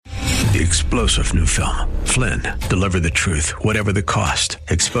The explosive new film, Flynn, deliver the truth, whatever the cost,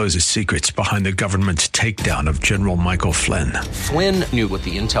 exposes secrets behind the government's takedown of General Michael Flynn. Flynn knew what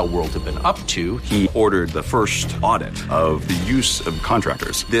the intel world had been up to. He ordered the first audit of the use of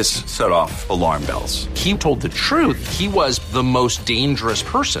contractors. This set off alarm bells. He told the truth. He was the most dangerous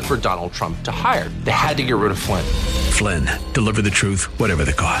person for Donald Trump to hire. They had to get rid of Flynn. Flynn, deliver the truth, whatever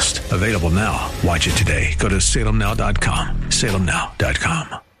the cost. Available now. Watch it today. Go to salemnow.com.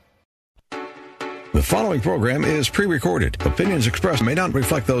 salemnow.com. The following program is pre-recorded. Opinions expressed may not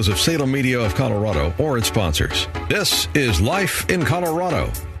reflect those of Salem Media of Colorado or its sponsors. This is Life in Colorado,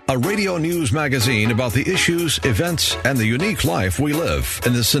 a radio news magazine about the issues, events, and the unique life we live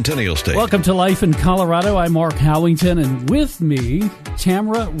in the Centennial State. Welcome to Life in Colorado. I'm Mark Howington, and with me,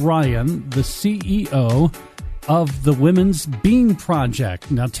 Tamara Ryan, the CEO of the Women's Bean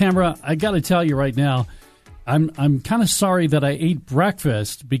Project. Now, Tamara, I got to tell you right now, I'm kind of sorry that I ate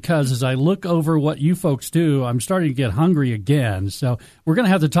breakfast, because as I look over what you folks do, I'm starting to get hungry again. So we're going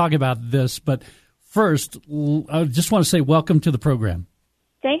to have to talk about this. But first, I just want to say welcome to the program.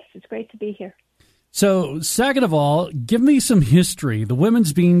 Thanks. It's great to be here. So second of all, give me some history. The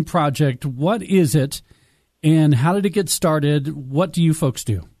Women's Bean Project, what is it, and how did it get started? What do you folks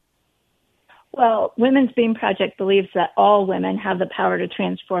do? Well, Women's Bean Project believes that all women have the power to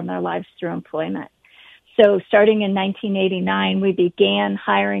transform their lives through employment. So starting in 1989, we began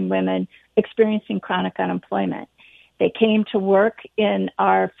hiring women experiencing chronic unemployment. They came to work in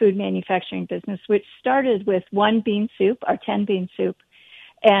our food manufacturing business, which started with one bean soup, our 10 bean soup,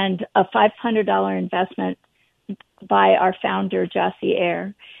 and a $500 investment by our founder, Jossie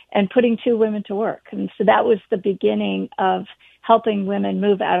Ayer, and putting two women to work. And so that was the beginning of helping women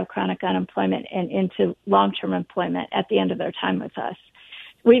move out of chronic unemployment and into long-term employment at the end of their time with us.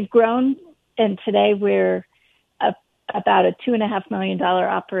 We've grown, and today we're about a $2.5 million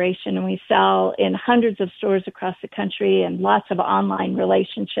operation, and we sell in hundreds of stores across the country and lots of online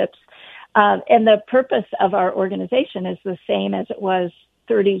relationships. And the purpose of our organization is the same as it was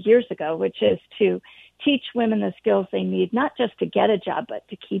 30 years ago, which is to teach women the skills they need, not just to get a job, but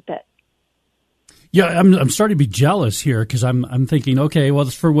to keep it. Yeah, I'm starting to be jealous here, because I'm thinking, okay, well,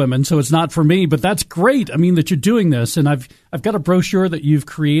 it's for women, so it's not for me. But that's great. I mean, that you're doing this, and I've got a brochure that you've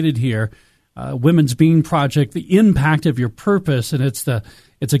created here, Women's Bean Project, the impact of your purpose, and it's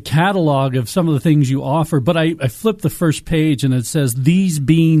a catalog of some of the things you offer. But I flipped the first page, and it says these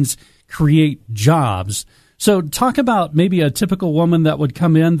beans create jobs. So talk about maybe a typical woman that would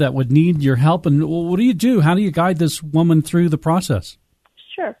come in that would need your help, and what do you do? How do you guide this woman through the process?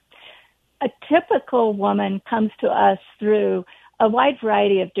 Sure. A typical woman comes to us through a wide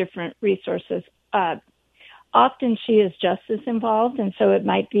variety of different resources. Often she is just as involved, and so it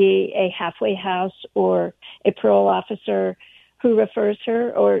might be a halfway house or a parole officer who refers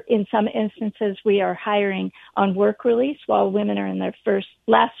her, or in some instances we are hiring on work release while women are in their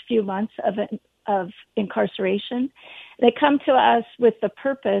last few months of incarceration. They come to us with the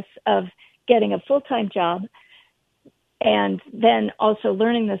purpose of getting a full-time job and then also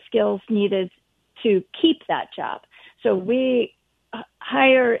learning the skills needed to keep that job. So we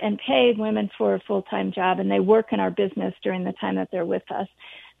hire and pay women for a full-time job, and they work in our business during the time that they're with us.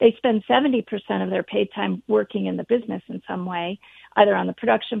 They spend 70% of their paid time working in the business in some way, either on the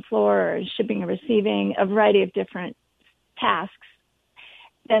production floor or shipping and receiving, a variety of different tasks.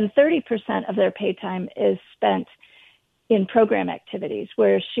 Then 30% of their paid time is spent in program activities,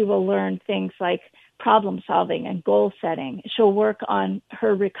 where she will learn things like problem solving and goal setting. She'll work on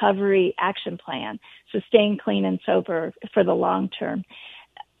her recovery action plan, so staying clean and sober for the long term.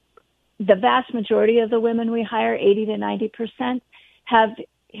 The vast majority of the women we hire, 80 to 90%, have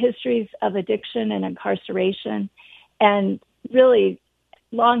histories of addiction and incarceration, and really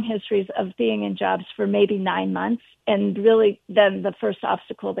long histories of being in jobs for maybe 9 months, and really then the first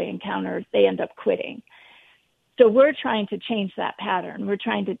obstacle they encounter, they end up quitting. So we're trying to change that pattern. We're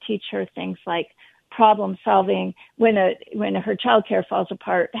trying to teach her things like problem solving when her childcare falls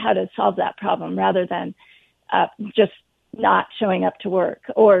apart, how to solve that problem rather than just not showing up to work,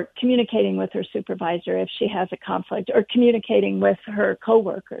 or communicating with her supervisor if she has a conflict, or communicating with her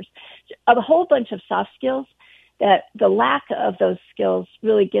coworkers. A whole bunch of soft skills that the lack of those skills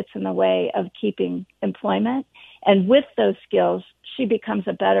really gets in the way of keeping employment. And with those skills, she becomes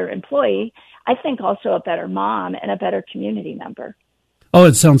a better employee, I think also a better mom and a better community member. Oh,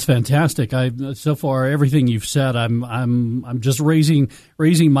 it sounds fantastic. So far everything you've said, I'm just raising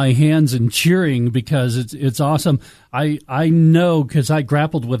my hands and cheering because it's awesome. I know because I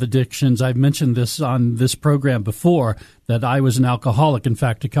grappled with addictions. I've mentioned this on this program before that I was an alcoholic. In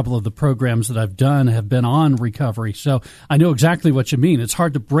fact, a couple of the programs that I've done have been on recovery. So I know exactly what you mean. It's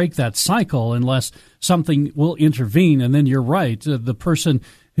hard to break that cycle unless something will intervene. And then you're right. The person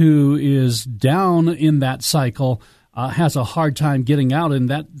who is down in that cycle has a hard time getting out, and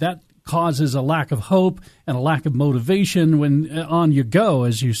that causes a lack of hope and a lack of motivation when on you go,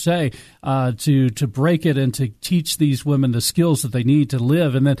 as you say, to break it and to teach these women the skills that they need to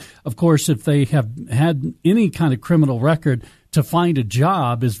live. And then, of course, if they have had any kind of criminal record, to find a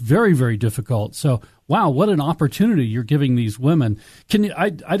job is very, very difficult. So, wow, what an opportunity you're giving these women. Can you? I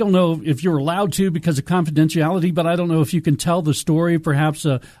don't know if you're allowed to because of confidentiality, but I don't know if you can tell the story, perhaps,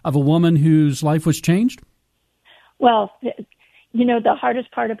 of a woman whose life was changed. Well, the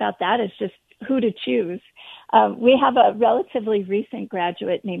hardest part about that is just who to choose. We have a relatively recent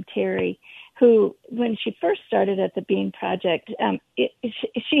graduate named Terry who, when she first started at the Bean Project,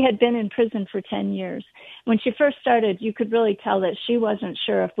 she had been in prison for 10 years. When she first started, you could really tell that she wasn't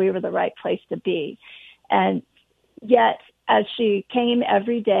sure if we were the right place to be. And yet, as she came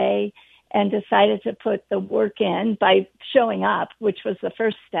every day and decided to put the work in by showing up, which was the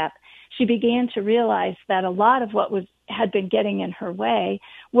first step, she began to realize that a lot of what had been getting in her way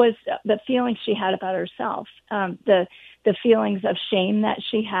was the feelings she had about herself, the feelings of shame that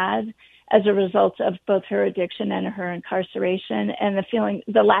she had as a result of both her addiction and her incarceration, and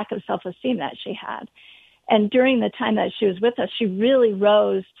the lack of self-esteem that she had. And during the time that she was with us, she really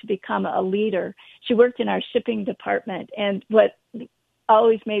rose to become a leader. She worked in our shipping department, and what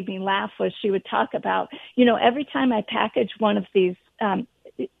always made me laugh was she would talk about, every time I package one of these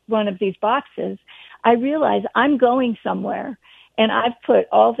boxes, I realize I'm going somewhere, and I've put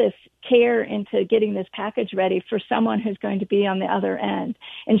all this care into getting this package ready for someone who's going to be on the other end.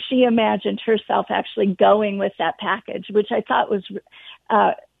 And she imagined herself actually going with that package, which I thought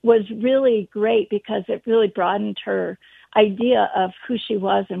was really great because it really broadened her idea of who she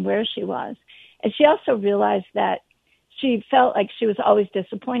was and where she was. And she also realized that she felt like she was always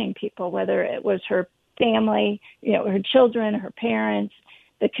disappointing people, whether it was her family, her children, her parents,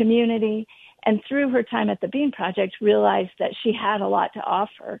 the community. And through her time at the Bean Project, realized that she had a lot to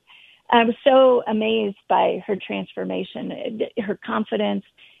offer. I was so amazed by her transformation, her confidence,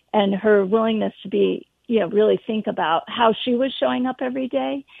 and her willingness to be, really think about how she was showing up every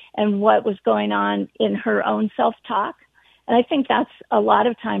day and what was going on in her own self-talk. And I think that's a lot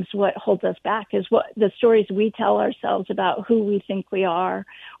of times what holds us back is what the stories we tell ourselves about who we think we are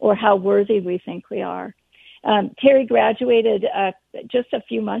or how worthy we think we are. Terry graduated just a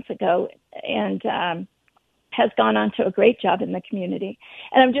few months ago and has gone on to a great job in the community.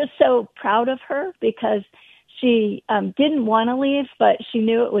 And I'm just so proud of her because she didn't want to leave, but she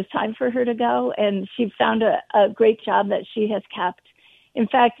knew it was time for her to go. And she found a great job that she has kept. In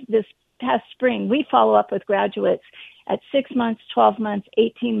fact, this past spring, we follow up with graduates at 6 months, 12 months,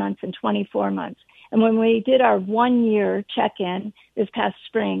 18 months, and 24 months. And when we did our 1 year check-in this past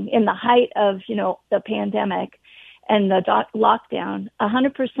spring, in the height of, the pandemic and the lockdown,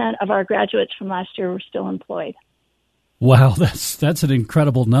 100% of our graduates from last year were still employed. Wow, that's an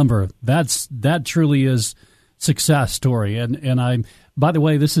incredible number. That truly is success story. And I'm, by the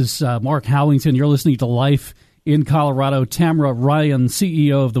way, this is Mark Howington. You're listening to Life in Colorado. Tamara Ryan,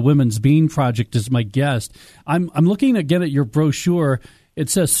 CEO of the Women's Bean Project, is my guest. I'm looking again at your brochure. It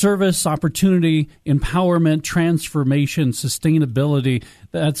says service, opportunity, empowerment, transformation, sustainability.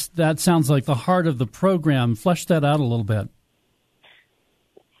 That sounds like the heart of the program. Flesh that out a little bit.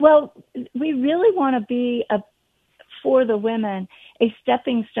 Well, we really want to be, for the women, a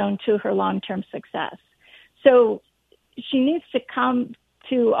stepping stone to her long-term success. So she needs to come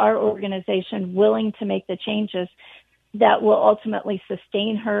to our organization willing to make the changes that will ultimately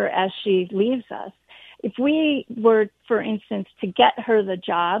sustain her as she leaves us. If we were, for instance, to get her the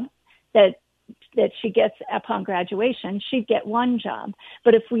job that she gets upon graduation, she'd get one job.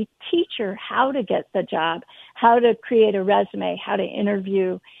 But if we teach her how to get the job, how to create a resume, how to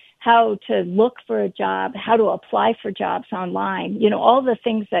interview, how to look for a job, how to apply for jobs online, all the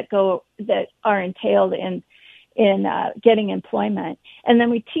things that are entailed in getting employment. And then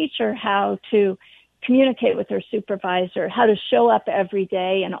we teach her how to communicate with her supervisor, how to show up every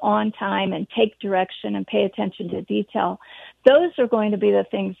day and on time and take direction and pay attention to detail. those are going to be the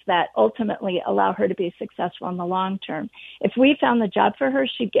things that ultimately allow her to be successful in the long term. If we found the job for her,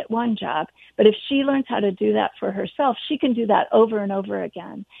 she'd get one job. But if she learns how to do that for herself, she can do that over and over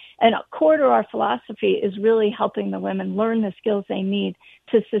again. And core to our philosophy is really helping the women learn the skills they need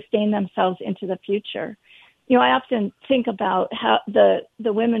to sustain themselves into the future. You know, I often think about how the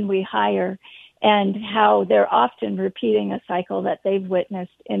women we hire and how they're often repeating a cycle that they've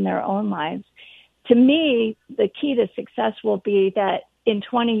witnessed in their own lives. To me, the key to success will be that in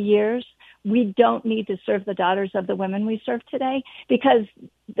 20 years, we don't need to serve the daughters of the women we serve today, because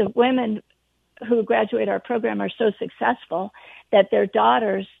the women who graduate our program are so successful that their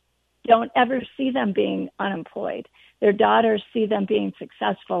daughters don't ever see them being unemployed. Their daughters see them being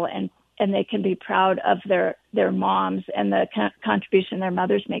successful, and they can be proud of their moms and the contribution their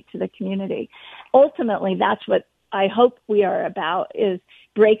mothers make to the community. Ultimately, that's what I hope we are about, is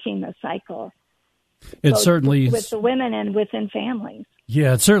breaking the cycle. It certainly with the women and within families.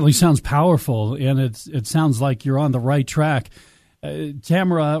 Yeah, it certainly sounds powerful, and it sounds like you're on the right track.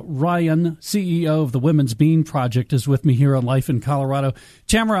 Tamara Ryan, CEO of the Women's Bean Project, is with me here on Life in Colorado.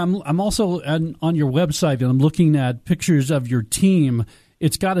 Tamara, I'm also on your website, and I'm looking at pictures of your team.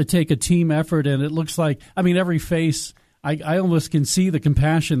 It's got to take a team effort, and it looks like, I mean, every face, I almost can see the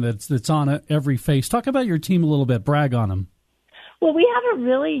compassion that's on every face. Talk about your team a little bit. Brag on them. Well, we have a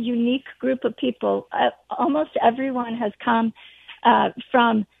really unique group of people. Almost everyone has come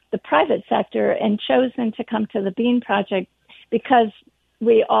from the private sector and chosen to come to the Bean Project because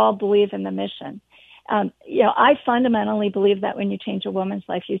we all believe in the mission. I fundamentally believe that when you change a woman's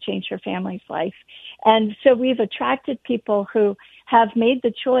life, you change her family's life. And so we've attracted people who have made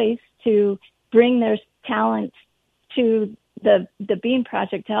the choice to bring their talents to the Bean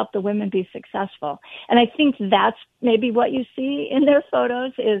Project to help the women be successful. And I think that's maybe what you see in their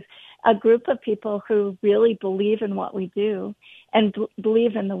photos, is a group of people who really believe in what we do and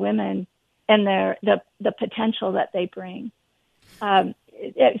believe in the women and the potential that they bring.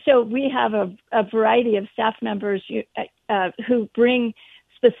 So we have a variety of staff members who bring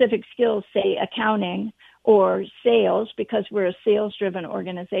specific skills, say accounting or sales, because we're a sales-driven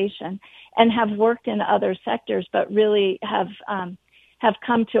organization, and have worked in other sectors, but really have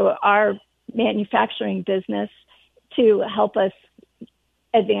come to our manufacturing business to help us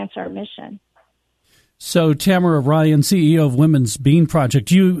advance our mission. So, Tamara Ryan, CEO of Women's Bean Project,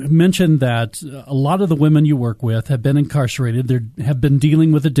 you mentioned that a lot of the women you work with have been incarcerated. They have been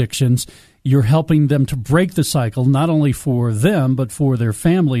dealing with addictions. You're helping them to break the cycle, not only for them, but for their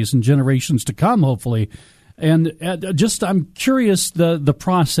families and generations to come, hopefully. And I'm curious, the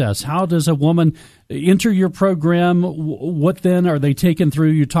process. How does a woman enter your program? What then are they taken through?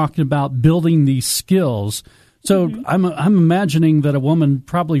 You're talking about building these skills. So I'm imagining that a woman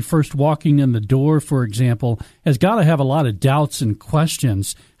probably first walking in the door, for example, has got to have a lot of doubts and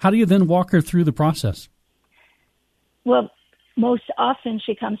questions. How do you then walk her through the process? Well, most often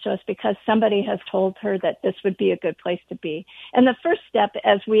she comes to us because somebody has told her that this would be a good place to be. And the first step,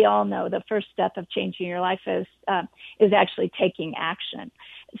 as we all know, the first step of changing your life is actually taking action.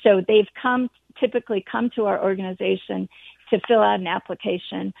 So they've typically come to our organization to fill out an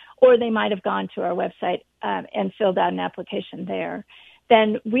application, or they might have gone to our website and filled out an application there.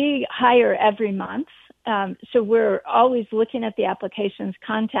 Then we hire every month. So we're always looking at the applications,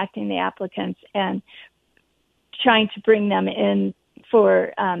 contacting the applicants, and trying to bring them in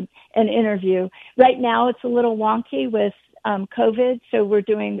for an interview. Right now it's a little wonky with COVID, so we're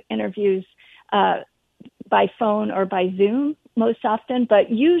doing interviews by phone or by Zoom most often, but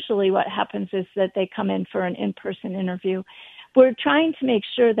usually what happens is that they come in for an in-person interview. We're trying to make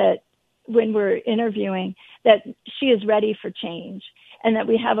sure that when we're interviewing that she is ready for change and that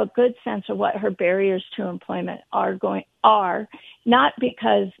we have a good sense of what her barriers to employment are, not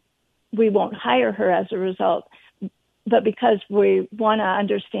because we won't hire her as a result, but because we want to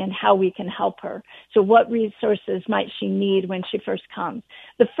understand how we can help her. So what resources might she need when she first comes?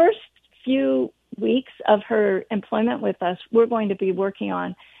 The first few weeks of her employment with us, we're going to be working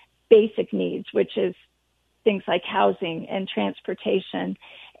on basic needs, which is things like housing and transportation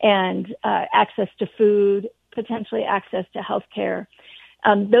and access to food, potentially access to health care.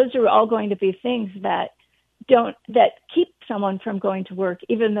 Those are all going to be things that keep someone from going to work,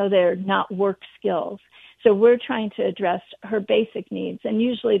 even though they're not work skills. So we're trying to address her basic needs, and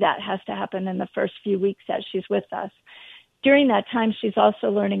usually that has to happen in the first few weeks that she's with us. During that time, she's also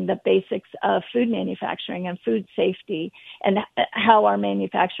learning the basics of food manufacturing and food safety and how our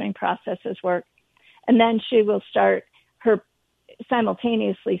manufacturing processes work. And then she will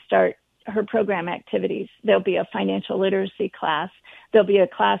simultaneously start her program activities. There'll be a financial literacy class. There'll be a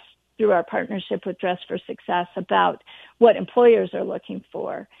class through our partnership with Dress for Success about what employers are looking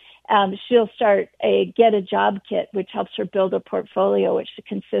for. She'll start a Get a Job kit, which helps her build a portfolio, which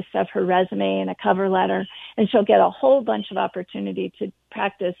consists of her resume and a cover letter. And she'll get a whole bunch of opportunity to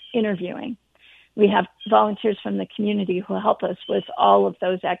practice interviewing. We have volunteers from the community who help us with all of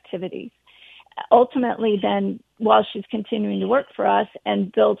those activities. Ultimately, then, while she's continuing to work for us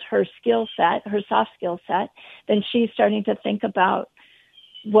and build her skill set, her soft skill set, then she's starting to think about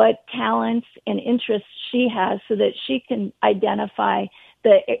what talents and interests she has so that she can identify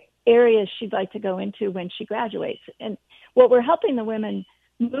the areas she'd like to go into when she graduates. And what we're helping the women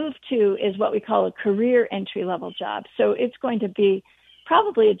move to is what we call a career entry-level job. So it's going to be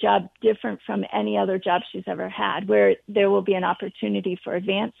probably a job different from any other job she's ever had, where there will be an opportunity for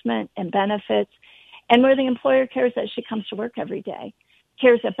advancement and benefits, and where the employer cares that she comes to work every day,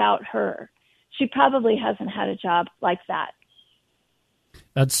 cares about her. She probably hasn't had a job like that.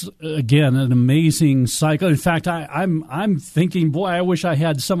 That's, again, an amazing cycle. In fact, I'm thinking, boy, I wish I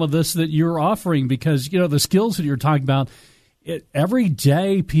had some of this that you're offering, because, the skills that you're talking about, every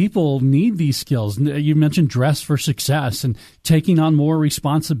day people need these skills. You mentioned Dress for Success and taking on more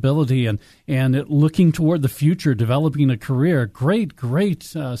responsibility and looking toward the future, developing a career. Great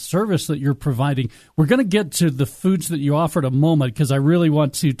service that you're providing. We're going to get to the foods that you offer in a moment, because I really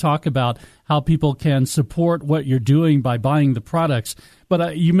want to talk about how people can support what you're doing by buying the products.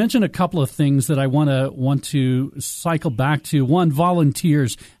 But you mentioned a couple of things that I want to cycle back to. One,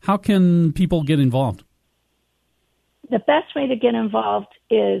 volunteers. How can people get involved? The best way to get involved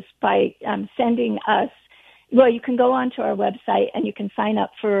is by sending us, well, you can go onto our website and you can sign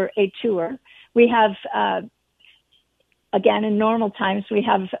up for a tour. We have, again, in normal times, we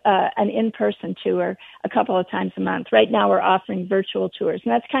have an in-person tour a couple of times a month. Right now we're offering virtual tours,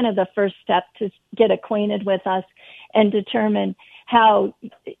 and that's kind of the first step to get acquainted with us and determine how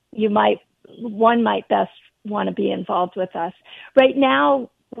one might best want to be involved with us. Right now,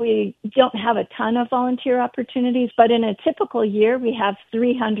 we don't have a ton of volunteer opportunities, but in a typical year, we have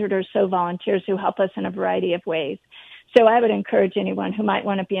 300 or so volunteers who help us in a variety of ways. So I would encourage anyone who might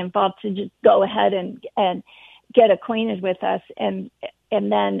want to be involved to just go ahead and get acquainted with us and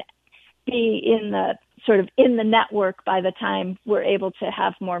then be in the network by the time we're able to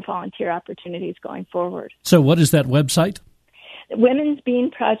have more volunteer opportunities going forward. So what is that website?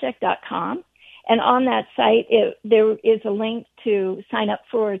 womensbeanproject.com. And on that site, there is a link to sign up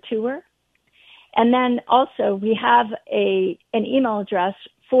for a tour. And then also we have an email address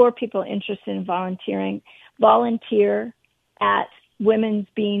for people interested in volunteering,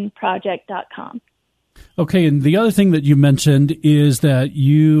 volunteer@womensbeanproject.com. Okay, and the other thing that you mentioned is that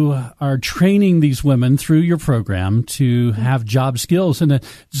you are training these women through your program to have job skills. And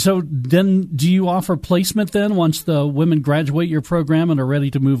so then do you offer placement then once the women graduate your program and are ready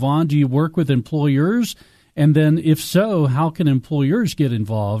to move on? Do you work with employers? And then if so, how can employers get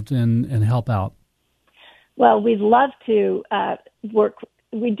involved and help out? Well, we'd love to work.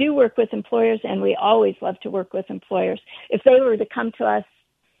 We do work with employers, and we always love to work with employers. If they were to come to us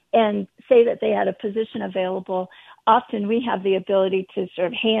and say that they had a position available, often we have the ability to sort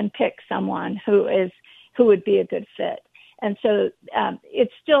of handpick someone who would be a good fit. And so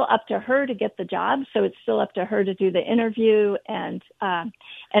it's still up to her to get the job. So it's still up to her to do the interview and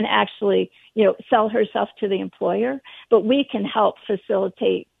actually, sell herself to the employer. But we can help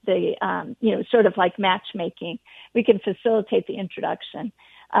facilitate the, sort of like matchmaking. We can facilitate the introduction.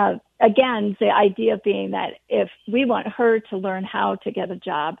 Again, the idea being that if we want her to learn how to get a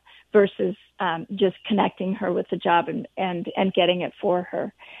job versus just connecting her with the job and getting it for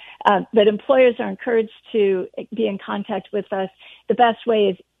her. But employers are encouraged to be in contact with us. The best way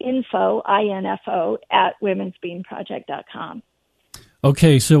is info, I-N-F-O, @womensbeanproject.com.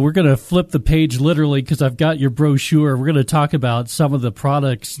 Okay, so we're going to flip the page literally because I've got your brochure. We're going to talk about some of the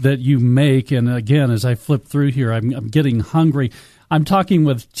products that you make. And again, as I flip through here, I'm getting hungry. I'm talking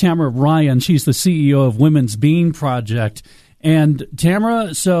with Tamara Ryan. She's the CEO of Women's Bean Project. And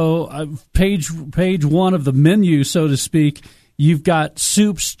Tamara, so page one of the menu, so to speak, you've got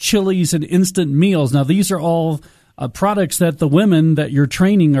soups, chilies, and instant meals. Now, these are all products that the women that you're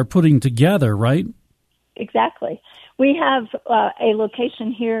training are putting together, right? Exactly. We have a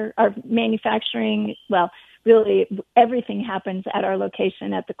location here, our manufacturing, well, really everything happens at our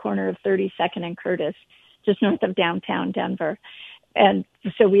location at the corner of 32nd and Curtis, just north of downtown Denver. And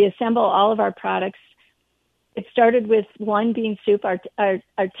so we assemble all of our products. It started with one bean soup, our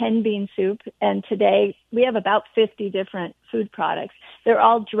 10 bean soup, and today we have about 50 different food products. They're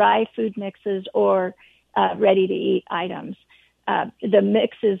all dry food mixes or ready to eat items. The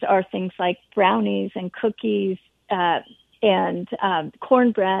mixes are things like brownies and cookies and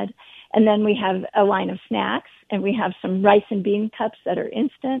cornbread. And then we have a line of snacks, and we have some rice and bean cups that are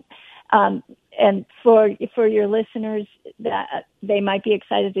instant. And for your listeners, that they might be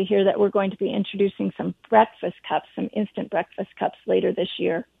excited to hear that we're going to be introducing some breakfast cups, some instant breakfast cups later this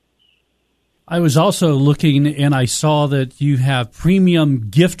year. I was also looking, and I saw that you have premium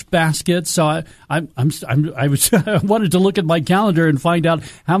gift baskets. So I wanted to look at my calendar and find out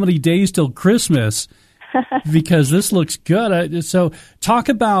how many days till Christmas, because this looks good. So talk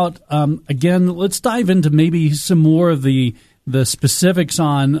about again. Let's dive into maybe some more of the specifics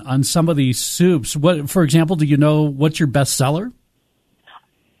on some of these soups. What, for example, do you know what's your best seller?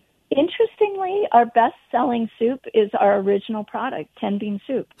 Interestingly, our best-selling soup is our original product, 10-bean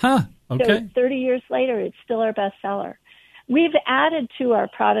soup. Huh, okay. So 30 years later, it's still our best seller. We've added to our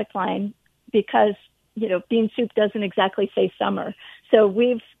product line because, bean soup doesn't exactly say summer. So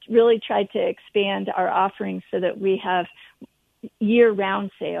we've really tried to expand our offerings so that we have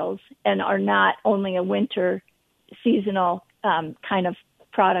year-round sales and are not only a winter seasonal kind of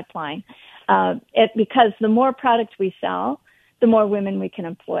product line. Because the more product we sell, the more women we can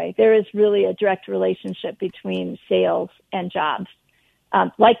employ. There is really a direct relationship between sales and jobs,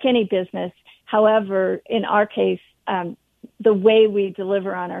 like any business. However, in our case, the way we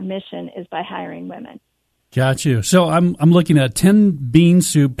deliver on our mission is by hiring women. Got you. So I'm looking at 10-bean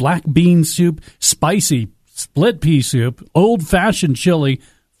soup, black bean soup, spicy split pea soup, old-fashioned chili,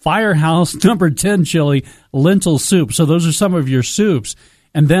 Firehouse number 10 chili, lentil soup. So those are some of your soups.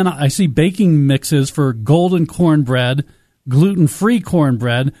 And then I see baking mixes for golden cornbread, gluten-free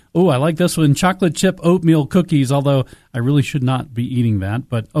cornbread. Oh, I like this one. Chocolate chip oatmeal cookies, although I really should not be eating that.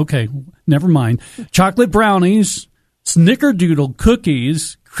 But okay, never mind. Chocolate brownies, snickerdoodle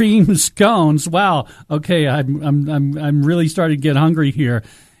cookies, cream scones. Wow. Okay, I'm really starting to get hungry here.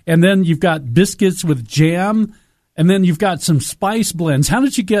 And then you've got biscuits with jam, and then you've got some spice blends. How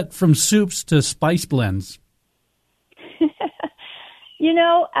did you get from soups to spice blends?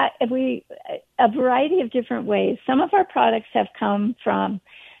 A variety of different ways. Some of our products have come from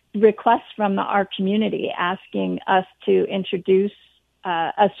requests from our community asking us to introduce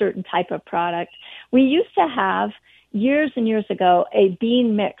a certain type of product. We used to have, years and years ago, a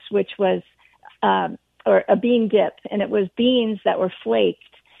bean mix, which was, or a bean dip, and it was beans that were flaked.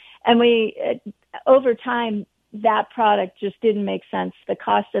 And over time, that product just didn't make sense. The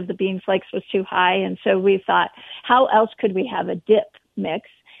cost of the bean flakes was too high. And so we thought, how else could we have a dip mix?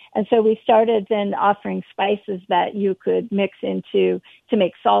 And so we started then offering spices that you could mix into to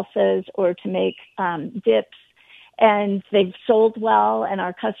make salsas or to make dips. And they've sold well, and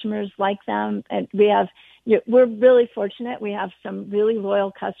our customers like them. And we're really fortunate. We have some really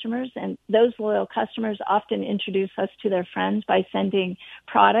loyal customers, and those loyal customers often introduce us to their friends by sending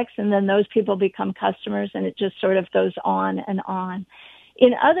products, and then those people become customers, and it just sort of goes on and on.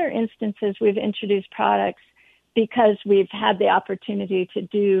 In other instances, we've introduced products because we've had the opportunity to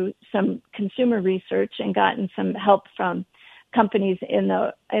do some consumer research and gotten some help from companies in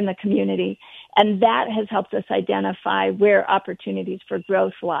the community, and that has helped us identify where opportunities for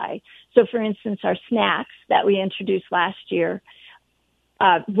growth lie. So, for instance, our snacks that we introduced last year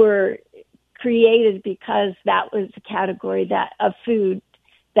were created because that was a category of food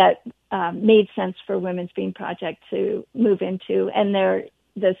that made sense for Women's Bean Project to move into, and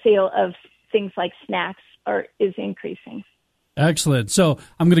the sale of things like snacks is increasing. Excellent. So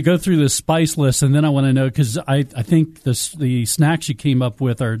I'm going to go through this spice list, and then I want to know, because I think the snacks you came up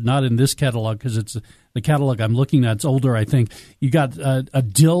with are not in this catalog, because it's the catalog I'm looking at. It's older, I think. You got a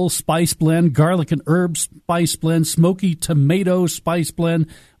dill spice blend, garlic and herb spice blend, smoky tomato spice blend,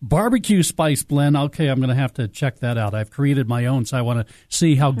 barbecue spice blend. Okay, I'm going to have to check that out. I've created my own, so I want to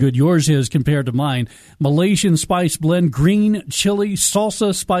see how good yours is compared to mine. Malaysian spice blend, green chili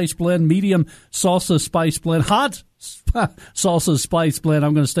salsa spice blend, medium salsa spice blend, hot salsa spice blend.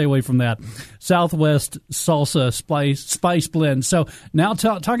 I'm going to stay away from that. Southwest salsa spice blend. So now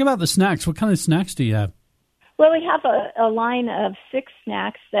talk about the snacks. What kind of snacks do you have? Well, we have a line of 6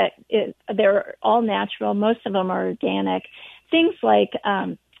 snacks they're all natural. Most of them are organic. Things like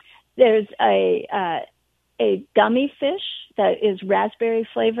there's a gummy fish that is raspberry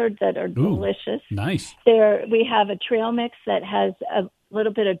flavored that are delicious. Nice. We have a trail mix that has a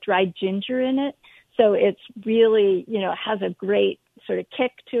little bit of dried ginger in it. So it's really, has a great sort of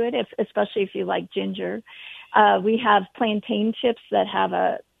kick to it, especially if you like ginger. We have plantain chips that have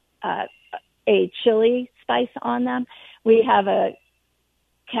a chili spice on them. We have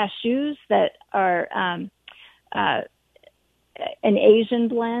cashews that are an Asian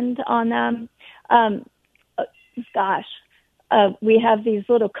blend on them. We have these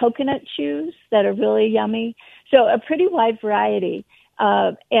little coconut chews that are really yummy. So a pretty wide variety.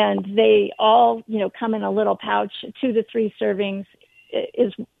 And they all, come in a little pouch, 2 to 3 servings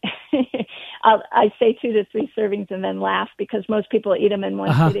is, I say 2 to 3 servings and then laugh because most people eat them in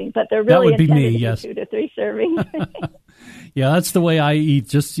one sitting, but they're really intended to be 2 to 3 servings. Yeah, that's the way I eat.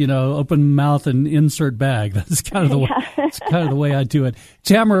 Just open mouth and insert bag. That's kind of the way. That's kind of the way I do it.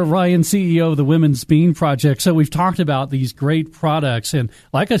 Tamara Ryan, CEO of the Women's Bean Project. So we've talked about these great products, and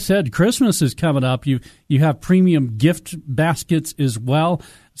like I said, Christmas is coming up. You have premium gift baskets as well.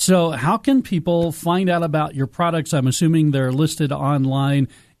 So how can people find out about your products? I'm assuming they're listed online.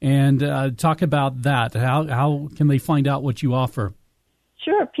 And talk about that. How can they find out what you offer?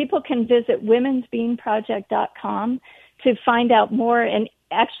 Sure. People can visit womensbeanproject.com to find out more and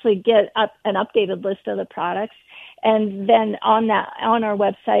actually get an updated list of the products. And then on our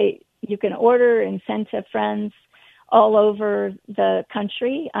website, you can order and send to friends all over the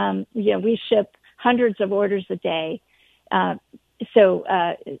country. We ship hundreds of orders a day. So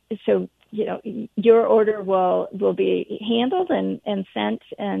your order will be handled and sent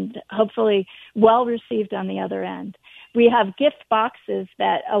and hopefully well received on the other end. We have gift boxes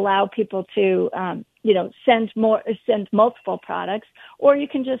that allow people to, send multiple products, or you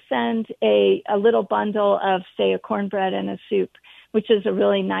can just send a little bundle of, say, a cornbread and a soup, which is a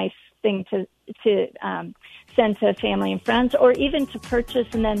really nice thing to send to family and friends, or even to purchase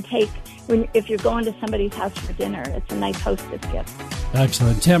and then take if you're going to somebody's house for dinner. It's a nice hostess gift.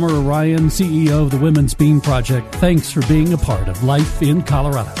 Excellent. Tamara Ryan, CEO of the Women's Bean Project, thanks for being a part of Life in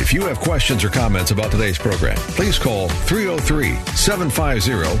Colorado. If you have questions or comments about today's program, please call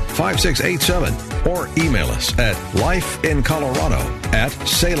 303-750-5687 or email us at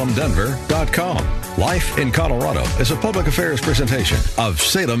lifeincolorado@salemdenver.com. Life in Colorado is a public affairs presentation of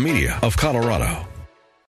Salem Media of Colorado.